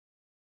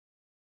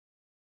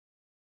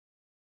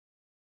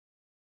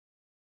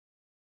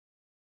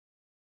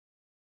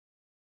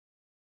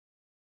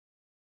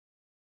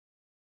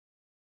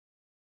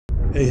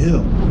Hey,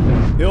 Hill.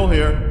 Hill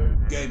here.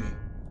 Gaming.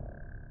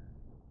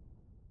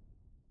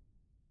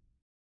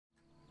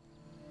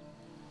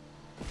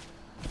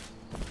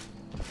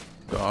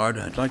 Guard,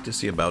 I'd like to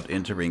see about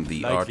entering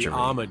the archery the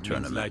armored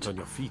tournament. light on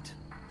your feet.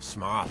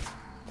 Smart.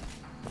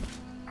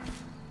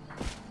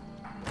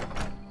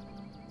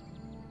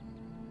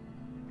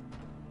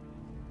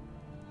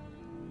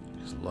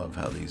 Just love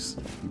how these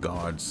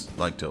guards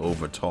like to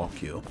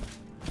overtalk you.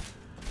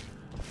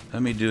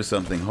 Let me do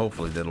something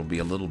hopefully that'll be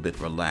a little bit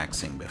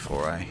relaxing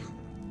before I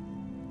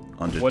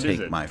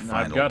undertake my final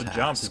I've got task. a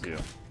job to do.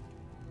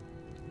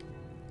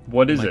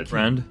 What is it,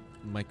 friend?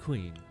 My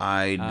queen.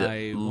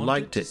 I'd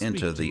like to speak enter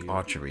to the you.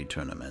 archery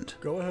tournament.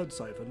 Go ahead,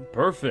 Siphon.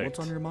 Perfect. What's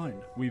on your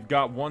mind? We've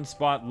got one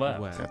spot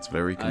left. Well, That's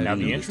very I Now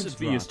the convenient. entrance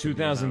fee is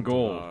 2,000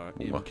 gold.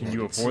 Can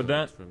you afford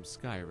that? From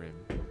Skyrim.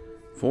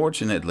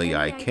 Fortunately,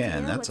 I Any can.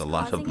 idea That's a what's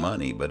lot of causing it?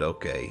 money, but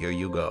okay, here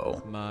you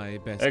go. My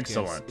best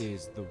Excellent. guess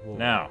is the war.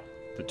 Now,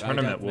 the I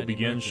tournament doubt will many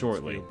begin merchants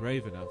shortly. feel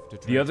brave enough to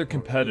The other transport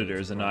competitors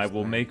goods and I across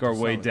will land make our to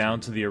way solitude. down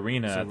to the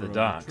arena So at the we're only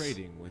docks.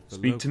 trading with the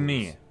Speak to me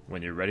locals.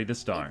 when you're ready to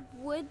start. It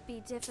would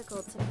be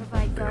difficult to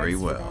provide Very guards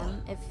for well.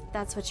 them, if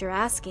that's what you're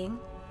asking.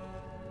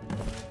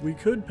 We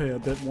could pay a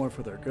bit more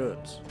for their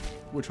goods,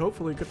 which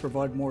hopefully could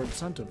provide more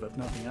incentive if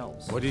nothing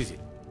else. What is it?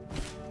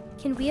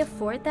 Can we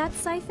afford that,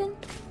 Siphon?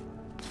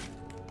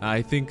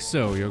 I think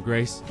so, Your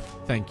Grace.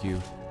 Thank you.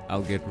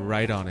 I'll get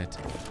right on it.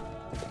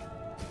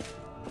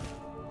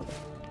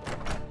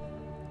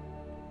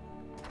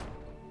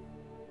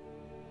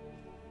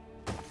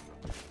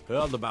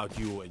 Heard about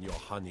you and your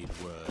honeyed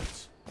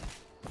words.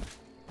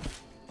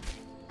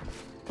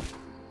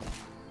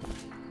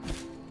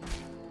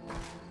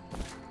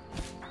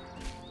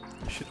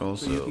 I should So you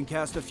also... can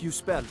cast a few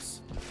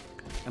spells.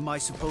 Am I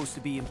supposed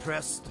to be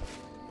impressed?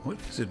 What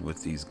is it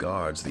with these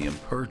guards? The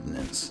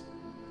impertinence.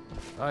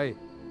 Hi.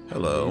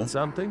 Hello. Need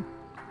something?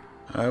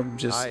 I'm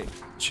just Hi.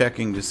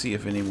 checking to see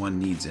if anyone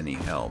needs any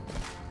help.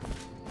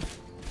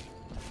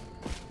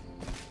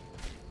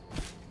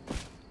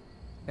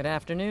 Good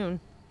afternoon.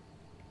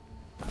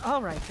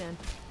 All right, then.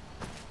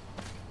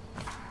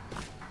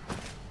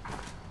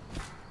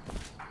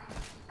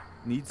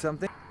 Need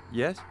something?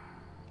 Yes?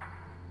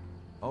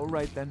 All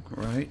right then.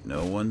 Right,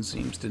 no one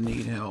seems to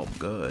need help.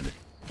 Good.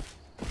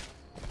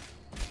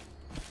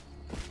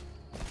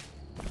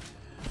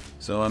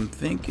 So I'm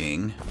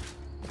thinking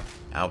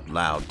out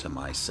loud to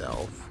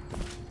myself,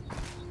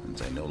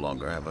 since I no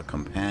longer have a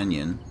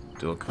companion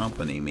to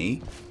accompany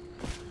me,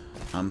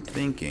 I'm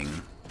thinking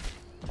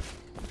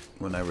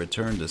when I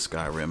return to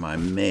Skyrim, I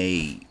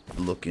may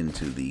look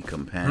into the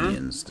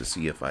companions to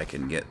see if I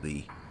can get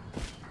the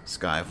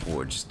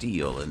Skyforged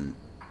steel and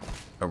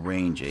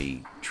arrange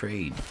a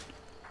trade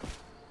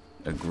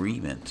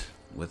agreement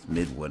with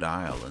Midwood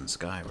Isle and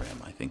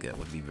Skyrim. I think that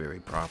would be very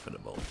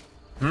profitable.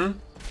 I'm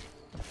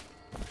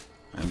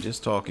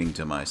just talking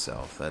to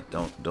myself. That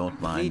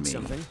don't mind Need me.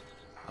 something?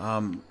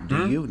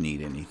 Do you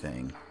need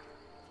anything?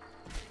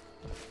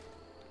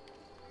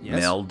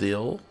 Yes.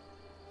 Meldil?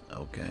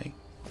 Okay.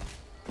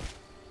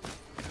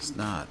 Guess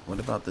not. What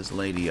about this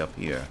lady up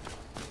here?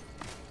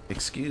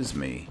 Excuse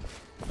me.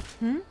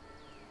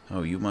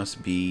 Oh, you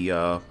must be,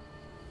 the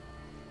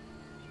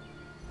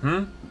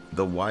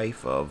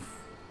wife of...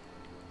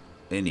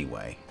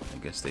 Anyway, I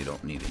guess they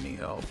don't need any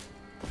help.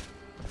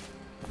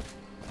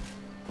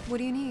 What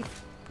do you need?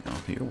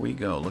 Oh, here we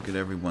go. Look at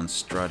everyone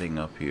strutting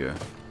up here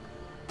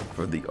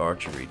for the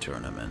archery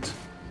tournament.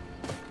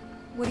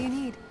 What do you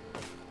need?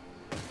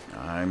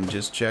 I'm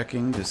just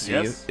checking to see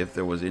Yes? if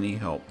there was any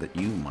help that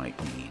you might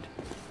need.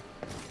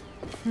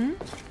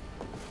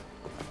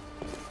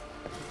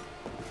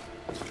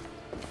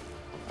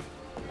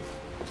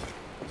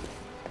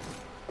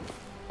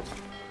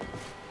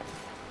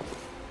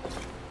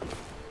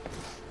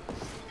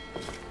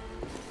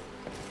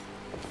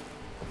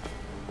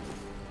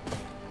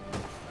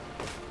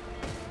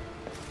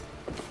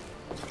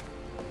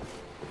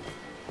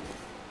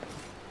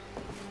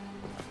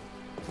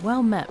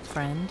 Well met,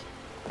 friend.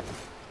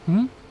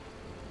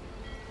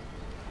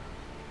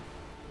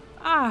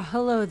 Ah,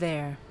 hello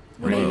there.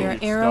 May your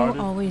Get arrow started?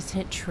 always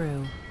hit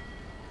true.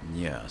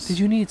 Yes. Did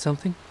you need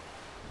something?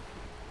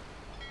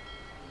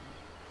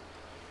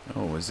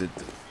 Oh, is it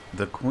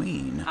the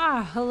queen?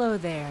 Ah, hello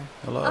there.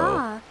 Hello.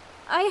 Ah,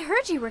 I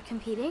heard you were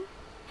competing.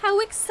 How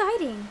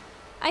exciting.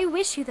 I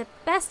wish you the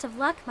best of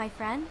luck, my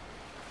friend.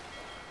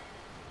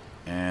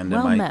 And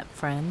Well am I... met,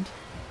 friend.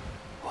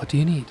 What do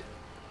you need?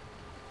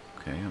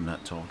 Okay, I'm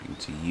not talking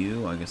to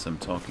you. I guess I'm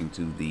talking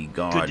to the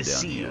guard Good to down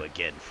see here. you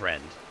again,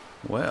 friend.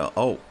 Well,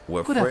 oh,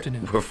 we're Good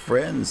afternoon. We're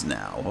friends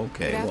now.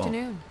 Okay, Good well,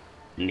 afternoon.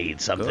 Need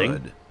something?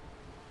 good.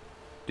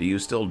 Do you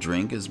still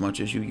drink as much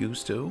as you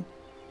used to?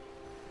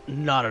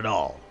 Not at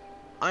all.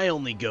 I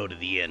only go to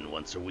the inn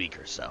once a week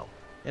or so,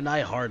 and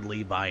I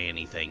hardly buy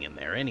anything in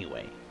there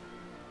anyway.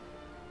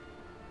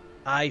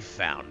 I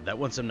found that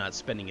once I'm not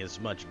spending as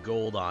much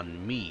gold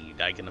on mead,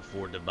 I can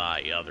afford to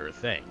buy other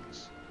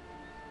things.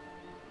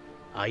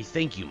 I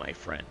thank you, my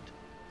friend.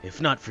 If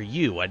not for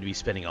you, I'd be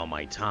spending all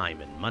my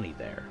time and money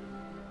there.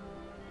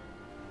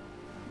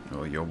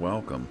 Oh, you're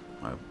welcome.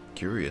 I'm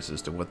curious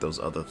as to what those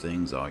other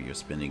things are you're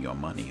spending your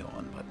money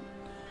on, but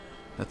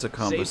that's a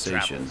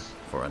conversation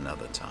for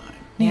another time.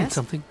 Yes?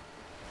 something?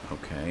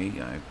 Okay,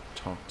 I've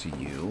talked to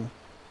you.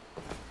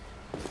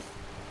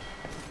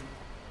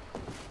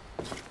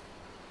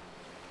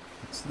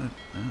 What's that?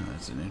 Ah,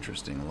 that's an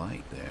interesting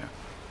light there.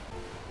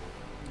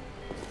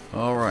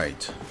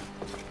 Alright.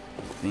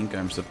 I think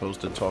I'm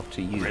supposed to talk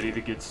to you. Ready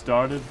to get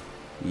started?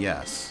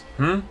 Yes.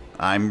 Hmm?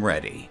 I'm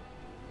ready.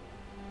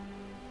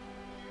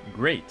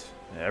 Great.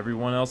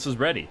 Everyone else is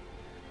ready.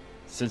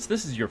 Since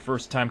this is your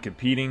first time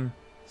competing,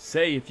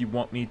 say if you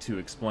want me to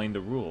explain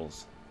the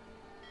rules.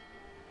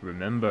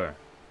 Remember,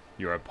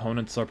 your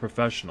opponents are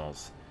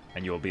professionals,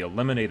 and you'll be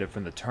eliminated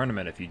from the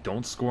tournament if you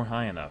don't score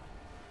high enough.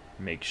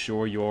 Make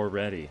sure you're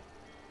ready.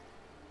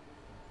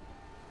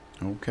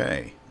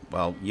 Okay.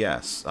 Well,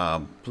 yes.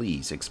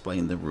 Please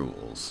explain the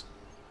rules.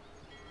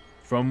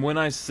 From when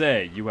I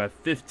say, you have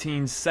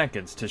 15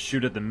 seconds to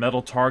shoot at the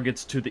metal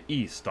targets to the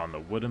east on the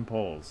wooden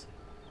poles.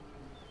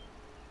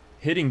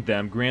 Hitting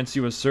them grants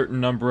you a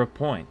certain number of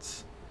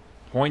points.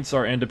 Points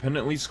are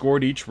independently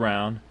scored each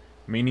round,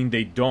 meaning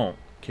they don't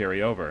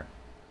carry over.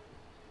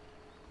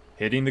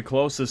 Hitting the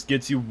closest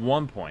gets you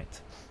 1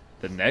 point.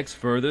 The next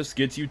furthest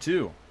gets you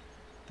 2.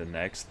 The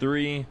next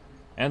 3,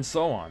 and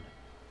so on,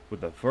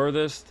 with the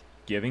furthest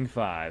giving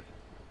 5.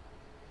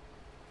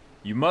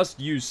 You must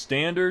use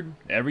standard,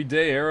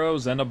 everyday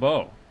arrows and a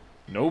bow.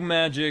 No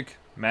magic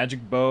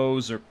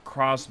bows or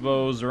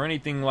crossbows or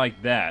anything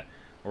like that,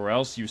 or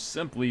else you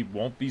simply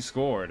won't be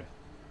scored.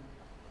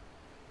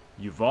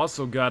 You've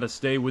also got to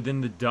stay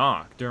within the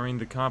dock during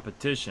the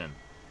competition.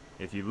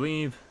 If you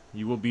leave,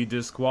 you will be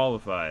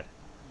disqualified.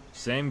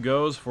 Same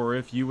goes for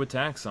if you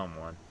attack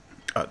someone.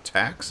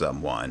 Attack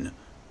someone?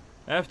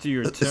 After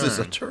your turn, This is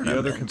a the tournament.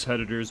 other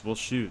competitors will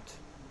shoot.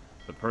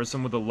 The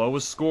person with the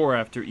lowest score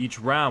after each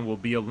round will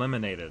be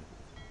eliminated.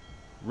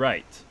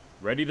 Right.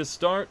 Ready to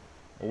start?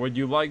 Or would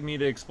you like me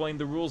to explain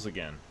the rules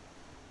again?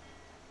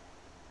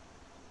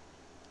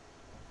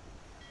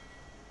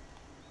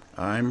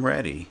 I'm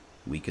ready.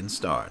 We can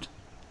start.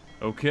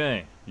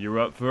 Okay, you're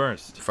up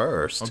first.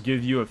 First? I'll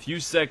give you a few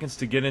seconds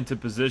to get into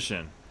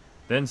position,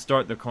 then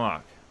start the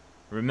clock.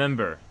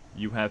 Remember,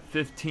 you have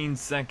 15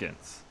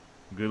 seconds.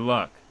 Good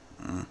luck.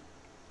 I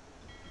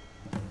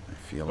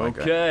feel like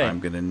Okay. I'm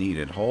gonna need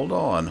it. Hold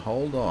on.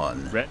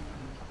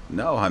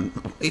 No,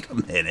 wait a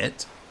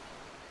minute.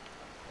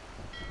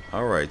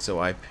 Alright, so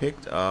I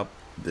picked up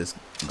this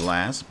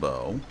glass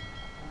bow,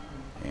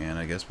 and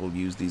I guess we'll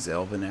use these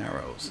elven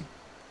arrows.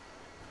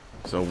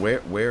 So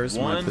where's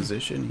my 1,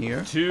 position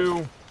here?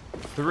 2,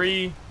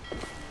 3,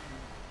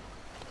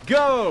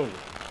 go!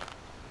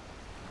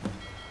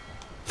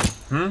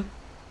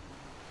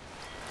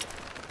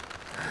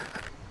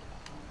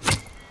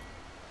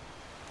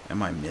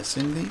 Am I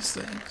missing these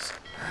things?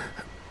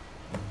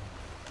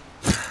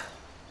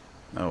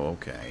 Oh,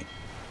 okay.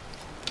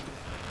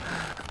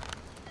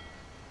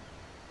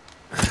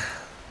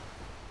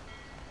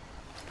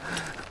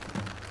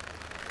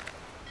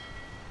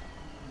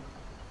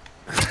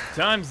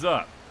 Time's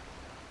up.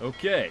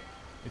 Okay,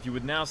 if you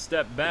would now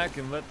step back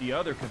and let the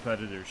other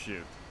competitors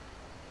shoot.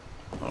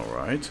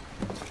 Alright.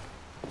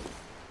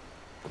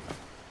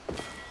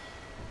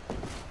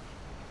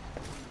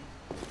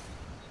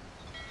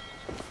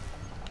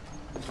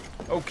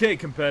 Okay,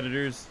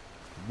 competitors.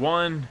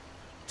 1,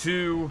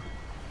 2,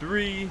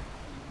 3,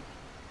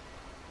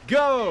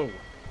 go!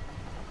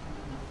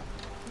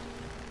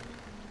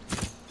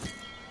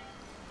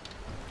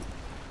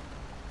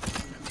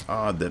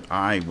 Odd that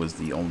I was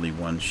the only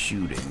one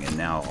shooting, and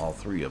now all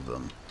three of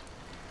them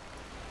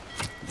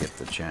get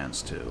the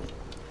chance to.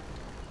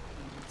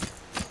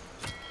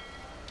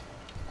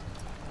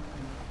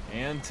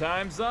 And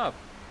time's up.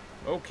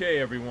 Okay,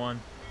 everyone.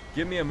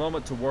 Give me a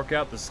moment to work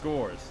out the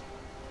scores.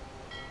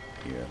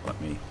 Here, let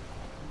me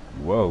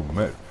Well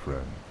met,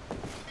 friend.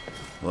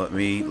 let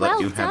you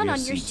Well have done your on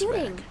your seats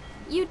shooting. back.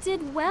 You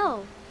did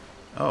well.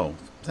 Oh,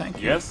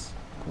 thank you. Yes?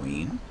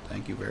 Queen.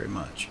 Thank you very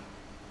much.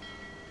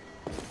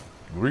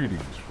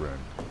 Greetings, friend.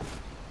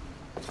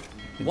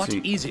 You What see,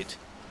 is it?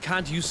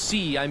 Can't you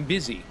see I'm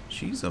busy?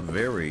 she's a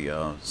very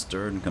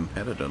stern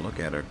competitor. Look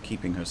at her,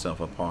 keeping herself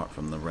apart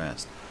from the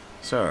rest.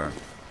 Sir,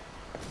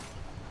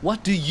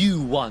 What do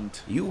you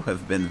want? you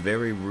have been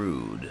very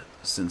rude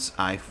since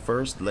I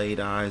first laid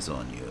eyes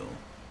on you.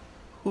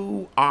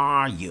 Who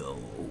are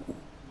you?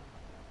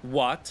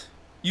 What?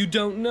 You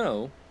don't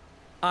know?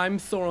 I'm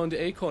Thorond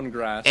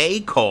Acorngrass.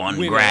 Acorn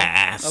winner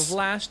grass. of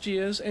last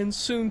year's and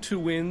soon to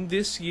win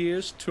this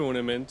year's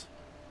tournament.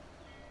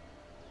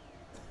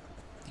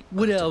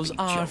 Wood elves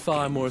are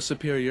far more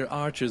superior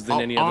archers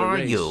than any other are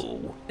race.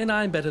 you? And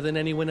I'm better than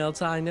anyone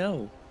else I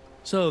know.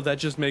 So that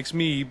just makes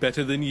me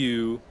better than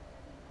you.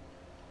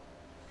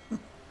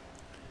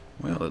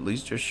 Well, at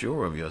least you're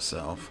sure of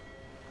yourself.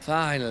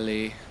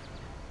 Finally.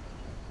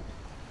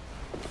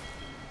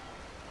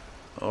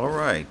 All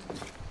right.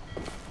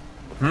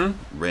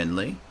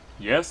 Renly,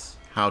 Yes?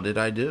 how did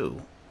I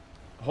do?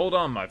 Hold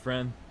on, my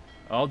friend.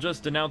 I'll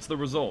just announce the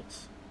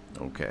results.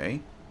 Okay.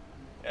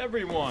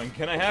 Everyone,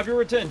 can I have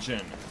your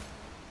attention?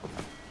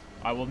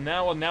 I will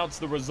now announce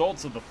the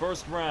results of the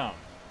first round.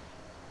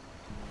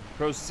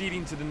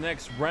 Proceeding to the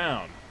next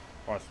round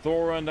are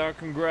Thorund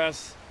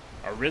Arkengrass,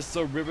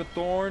 Arissa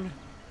Riverthorn,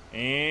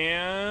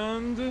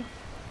 and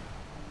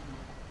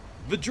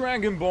the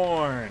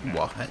Dragonborn.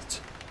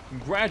 What?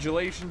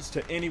 Congratulations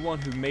to anyone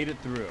who made it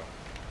through.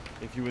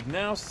 If you would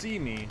now see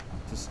me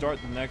to start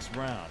the next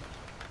round.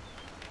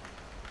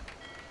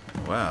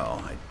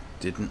 Well, I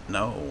didn't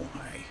know.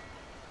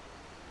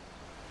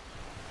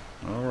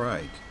 All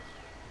right.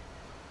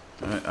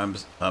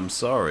 I'm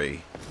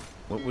sorry.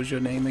 What was your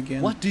name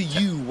again? What do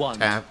you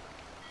want?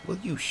 Will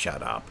you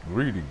shut up?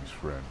 Greetings,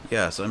 friend.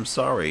 Yes, I'm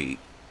sorry,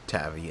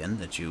 Tavian,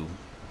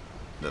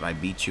 that I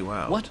beat you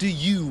out. What do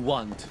you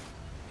want?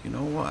 You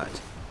know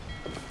what?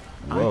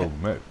 Well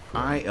met,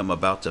 friend. I am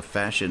about to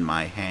fashion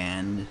my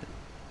hand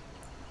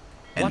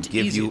and What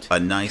give is you it? a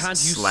nice Can't you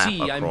slap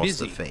see I'm across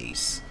the busy?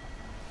 face.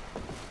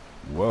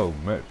 Well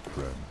met,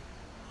 friend.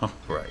 All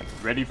right.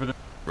 Ready for the...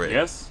 Ready.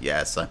 Yes?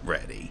 Yes, I'm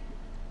ready.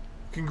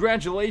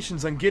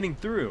 Congratulations on getting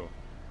through.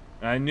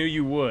 I knew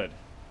you would.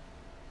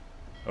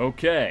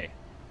 Okay.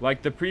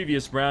 Like the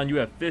previous round, you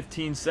have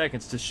 15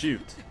 seconds to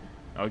shoot.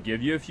 I'll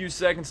give you a few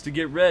seconds to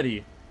get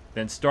ready,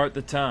 then start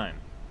the time.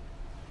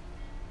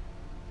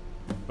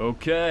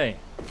 Okay.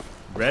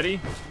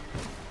 Ready?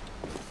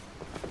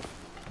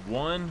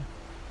 1,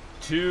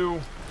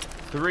 2,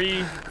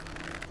 3.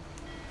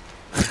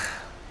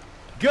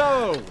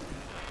 Go!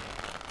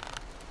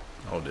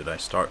 Oh, did I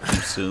start too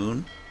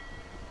soon?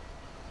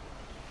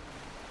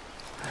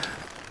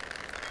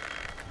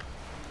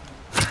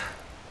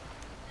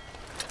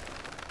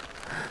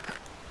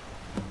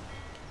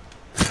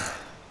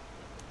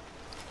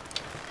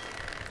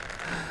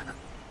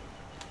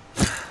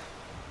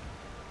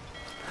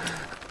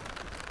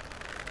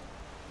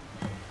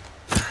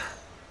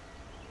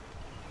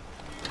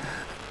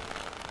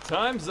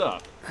 Time's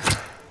up.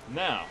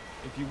 Now,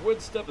 if you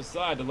would step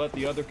aside to let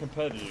the other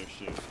competitors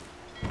shoot.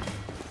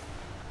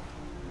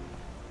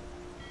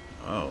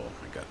 Oh,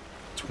 I got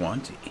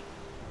 20.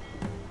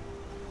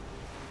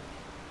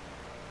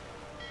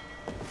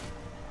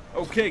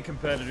 Okay,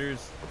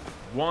 competitors.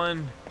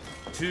 1,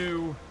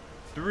 2,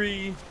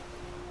 3.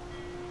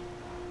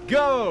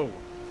 Go!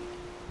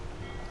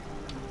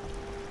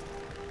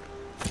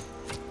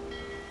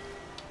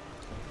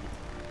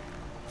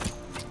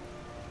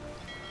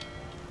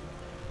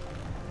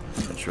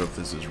 I'm not sure if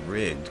this is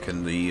rigged.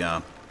 Can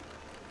the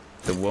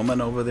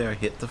woman over there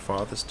hit the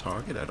farthest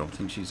target? I don't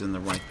think she's in the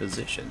right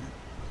position.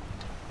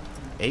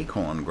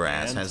 Acorn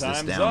Grass And has this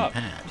time's down up.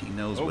 pat. He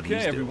knows what he's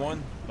Okay, doing.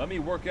 everyone. Let me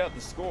work out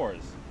the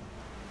scores.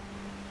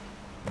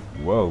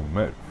 Well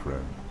met,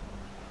 friend.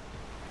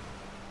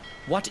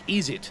 What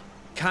is it?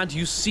 Can't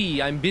you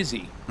see I'm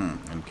busy?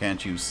 And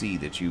can't you see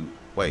that you...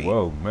 Wait.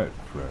 Well met,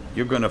 friend.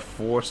 You're gonna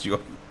force your...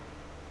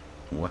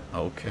 Well,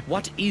 okay.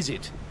 What is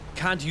it?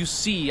 Can't you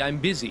see I'm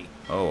busy?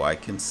 Oh, I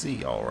can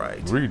see, all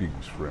right.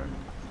 Greetings, friend.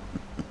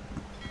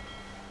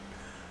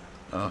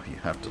 Oh, you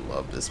have to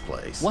love this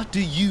place. What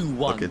do you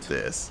want? Look at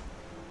this.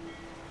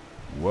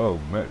 Well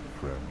met,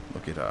 friend.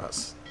 Look at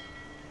us.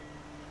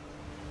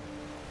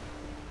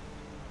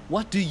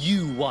 What do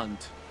you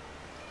want?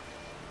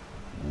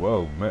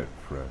 Well met,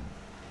 friend.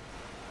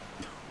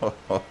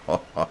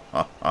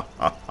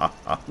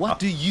 What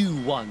do you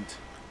want?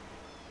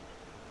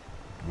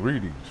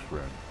 Greetings,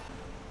 friend.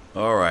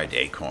 All right,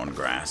 Acorn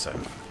Grass.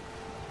 I'm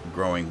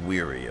growing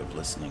weary of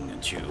listening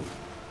at you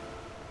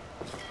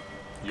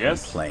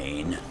Yes?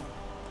 complain.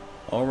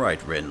 All right,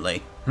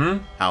 Rinley.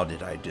 How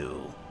did I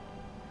do?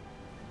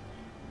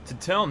 To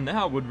tell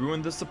now would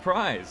ruin the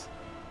surprise.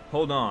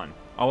 Hold on.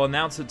 I'll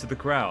announce it to the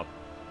crowd.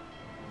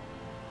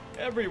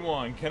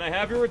 Everyone, can I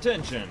have your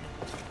attention?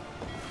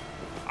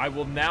 I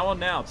will now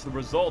announce the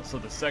results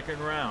of the second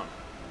round.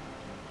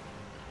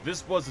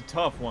 This was a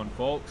tough one,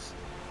 folks.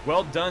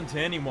 Well done to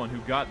anyone who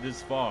got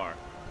this far.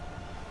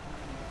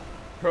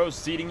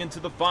 Proceeding into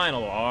the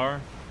final are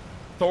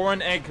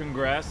Thorin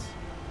Akengrass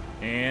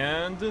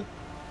and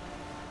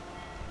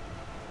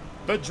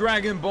the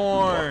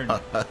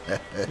Dragonborn.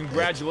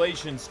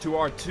 Congratulations to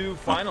our two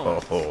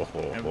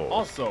finalists. And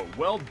also,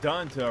 well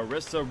done to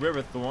Arissa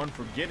Riverthorn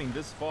for getting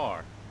this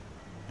far.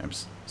 I'm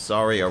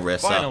sorry,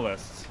 Arissa.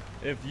 Finalists,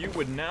 if you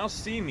would now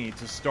see me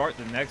to start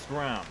the next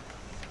round.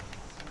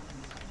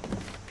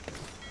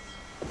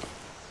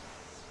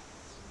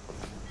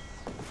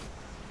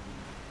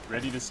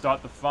 Ready to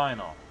start the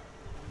final?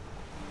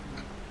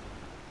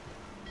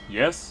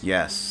 Yes?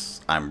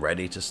 Yes, I'm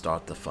ready to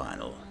start the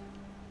final.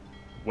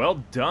 Well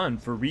done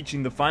for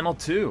reaching the final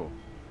two.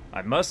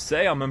 I must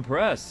say I'm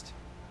impressed.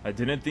 I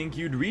didn't think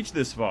you'd reach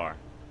this far.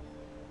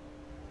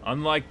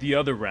 Unlike the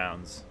other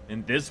rounds,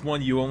 in this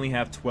one you only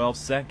have 12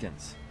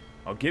 seconds.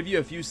 I'll give you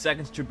a few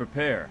seconds to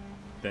prepare,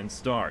 then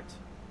start.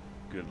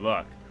 Good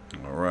luck.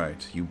 All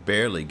right, you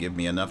barely give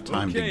me enough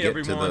time to get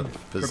everyone. to the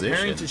position.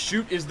 Preparing to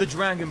shoot is the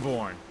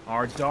Dragonborn,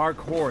 our dark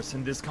horse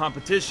in this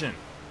competition.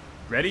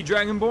 Ready,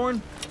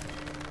 Dragonborn?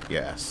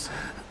 Yes.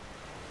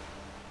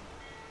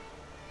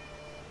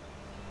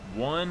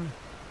 1,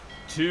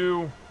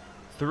 2,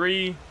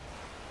 3.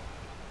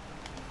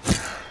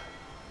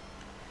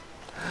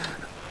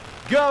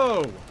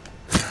 Go!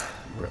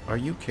 Are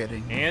you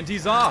kidding? And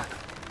he's off.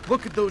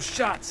 Look at those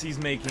shots he's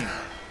making.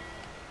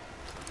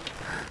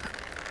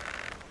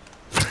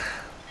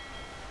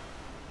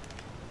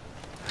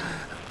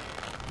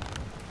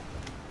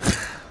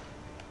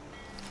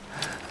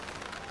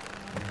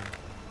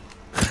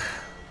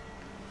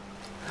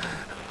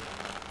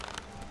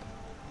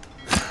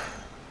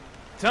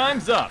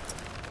 Time's up.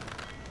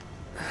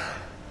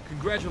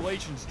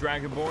 Congratulations,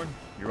 Dragonborn.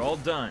 You're all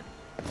done.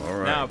 All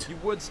right. Now, if you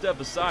would step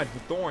aside for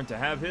Thorn to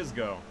have his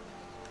go.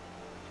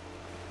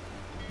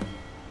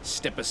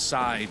 Step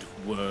aside,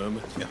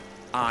 worm. Yeah.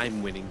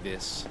 I'm winning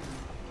this.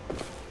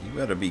 You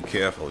better be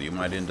careful. You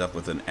might end up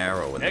with an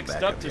arrow in the Next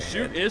back up of to your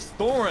shoot head. is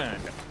Thorin,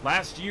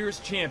 last year's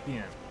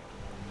champion.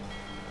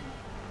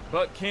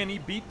 But can he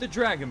beat the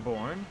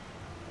Dragonborn?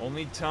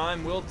 Only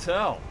time will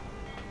tell.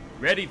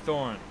 Ready,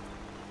 Thorn.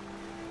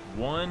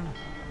 1,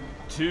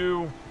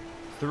 2,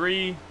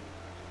 3.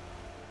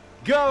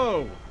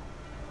 Go!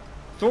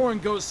 Thorn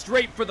goes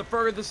straight for the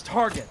furthest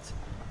target.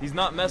 He's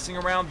not messing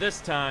around this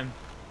time.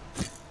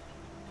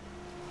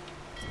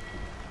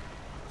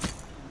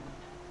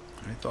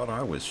 I thought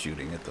I was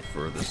shooting at the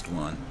furthest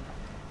one.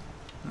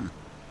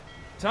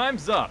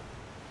 Time's up.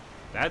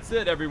 That's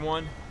it,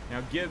 everyone.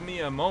 Now give me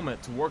a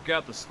moment to work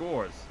out the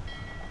scores.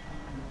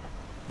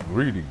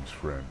 Greetings,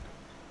 friend.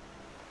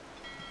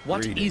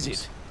 What Greetings.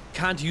 is it?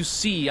 Can't you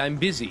see I'm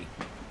busy?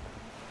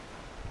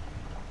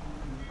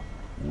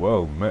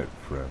 Well met,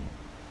 friend.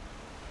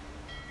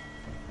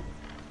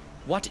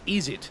 What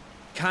is it?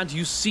 Can't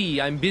you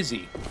see I'm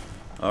busy?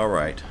 All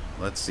right,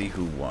 let's see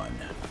who won.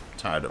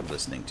 Tired of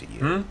listening to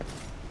you.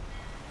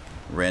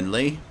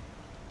 Renly,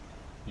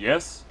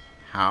 Yes?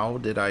 how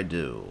did I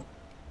do?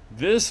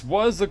 This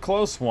was a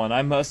close one,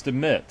 I must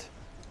admit.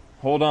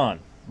 Hold on,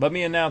 let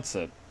me announce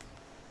it.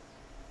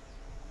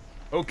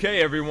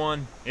 Okay,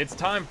 everyone, it's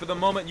time for the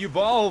moment you've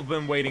all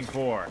been waiting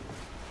for.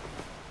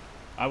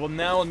 I will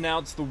now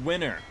announce the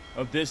winner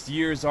of this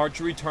year's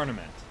archery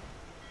tournament.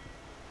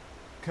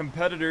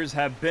 Competitors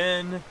have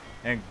been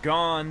and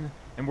gone,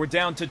 and we're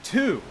down to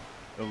 2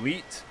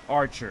 elite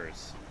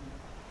archers.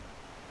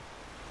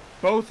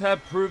 Both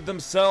have proved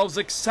themselves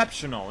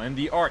exceptional in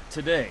the art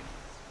today,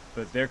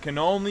 but there can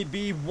only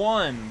be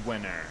one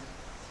winner.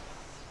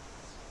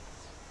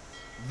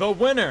 The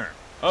winner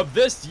of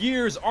this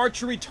year's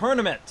archery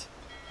tournament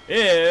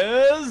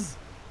is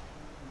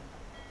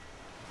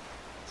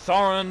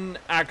Thorin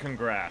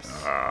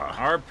Akengras.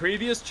 Our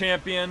previous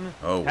champion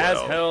Oh, has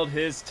well. held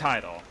his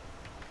title.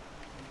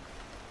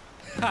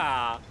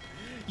 Ha!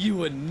 You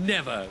were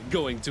never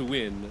going to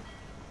win.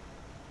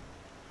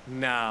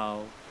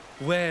 Now,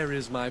 where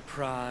is my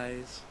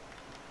prize?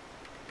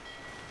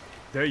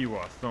 There you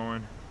are,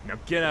 Thorin. Now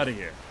get out of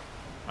here.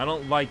 I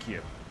don't like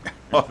you.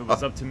 If it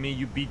was up to me,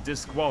 you'd be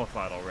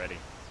disqualified already.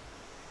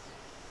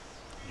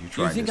 You Do you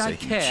tried think to say I you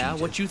care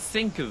cheated. what you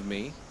think of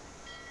me?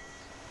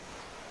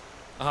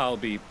 I'll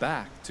be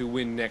back to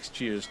win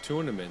next year's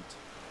tournament.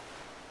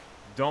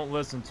 Don't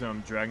listen to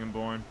him,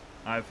 Dragonborn.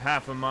 I have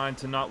half a mind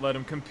to not let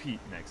him compete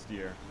next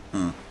year.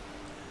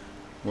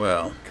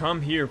 Well,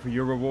 Come here for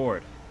your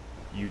reward.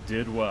 You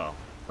did well.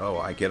 oh,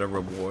 I get a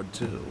reward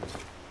too.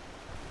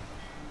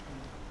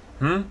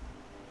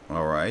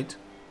 All right.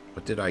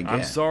 What did I get?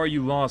 I'm sorry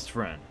you lost,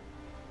 friend.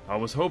 I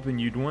was hoping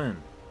you'd win.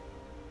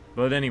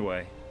 But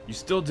anyway, you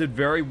still did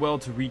very well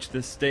to reach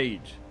this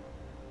stage.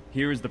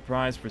 Here is the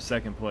prize for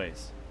second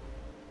place.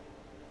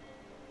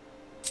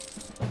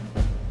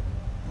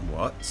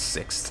 What?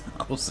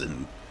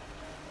 6,000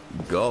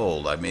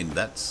 gold? I mean,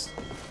 that's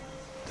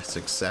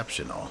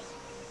exceptional.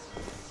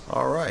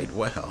 All right,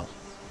 well,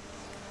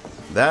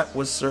 that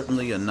was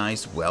certainly a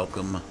nice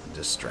welcome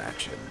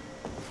distraction.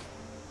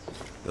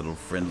 Little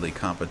friendly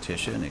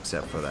competition,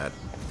 except for that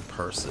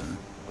person,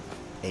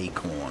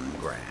 acorn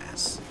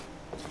grass.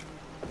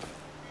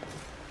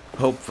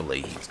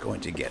 Hopefully, he's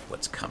going to get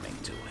what's coming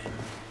to him.